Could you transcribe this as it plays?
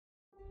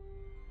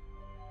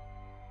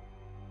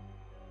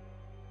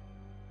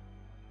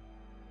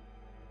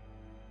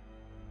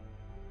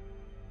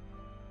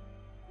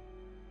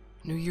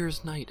New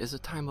Year's night is a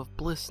time of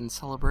bliss and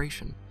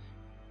celebration,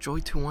 joy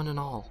to one and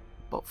all,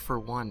 but for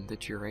one the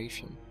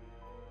duration.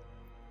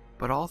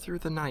 But all through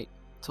the night,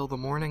 till the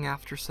morning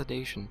after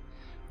sedation,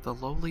 the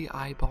lowly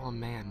eyeball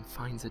man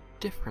finds a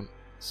different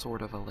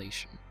sort of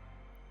elation.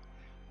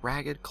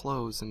 Ragged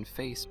clothes and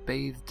face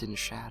bathed in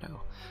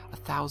shadow,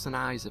 1,000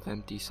 eyes of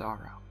empty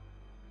sorrow.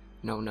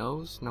 No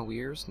nose, no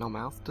ears, no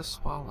mouth to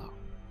swallow,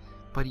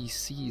 but he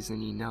sees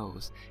and he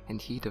knows,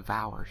 and he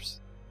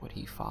devours what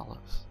he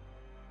follows.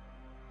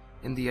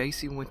 In the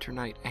icy winter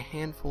night, a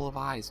handful of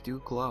eyes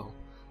do glow.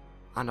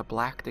 On a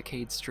black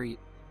decayed street,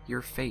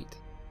 your fate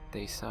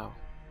they sow.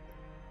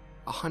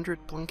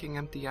 100 blinking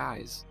empty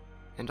eyes,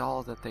 and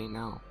all that they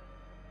know.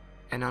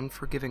 An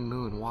unforgiving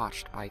moon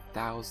watched by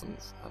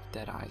thousands of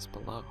dead eyes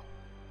below.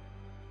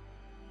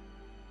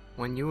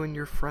 When you and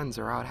your friends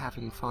are out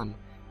having fun,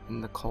 in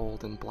the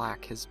cold and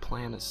black his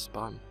plan is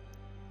spun.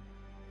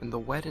 In the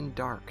wet and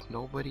dark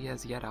nobody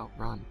has yet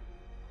outrun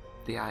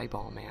the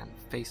eyeball man,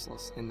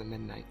 faceless in the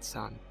midnight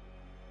sun.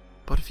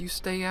 But if you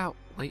stay out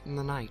late in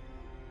the night,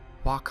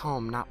 walk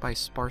home not by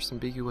sparse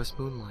ambiguous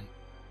moonlight,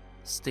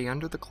 stay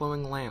under the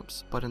glowing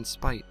lamps, but in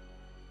spite,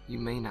 you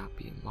may not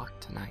be in luck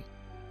tonight.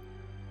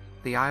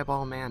 The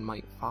eyeball man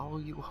might follow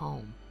you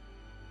home,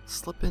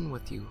 slip in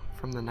with you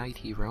from the night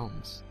he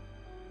roams.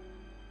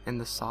 In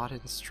the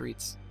sodden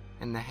streets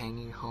and the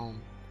hanging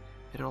home,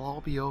 it'll all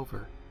be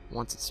over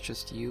once it's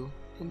just you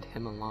and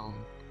him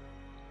alone.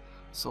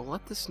 So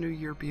let this new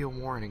year be a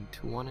warning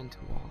to one and to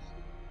all.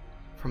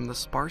 From the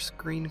sparse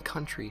green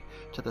country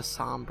to the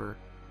somber,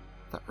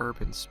 the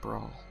urban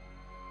sprawl.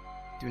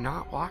 Do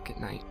not walk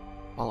at night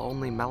while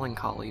only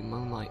melancholy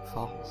moonlight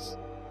falls.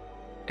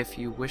 If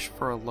you wish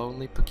for a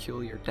lonely,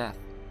 peculiar death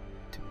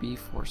to be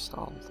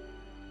forestalled,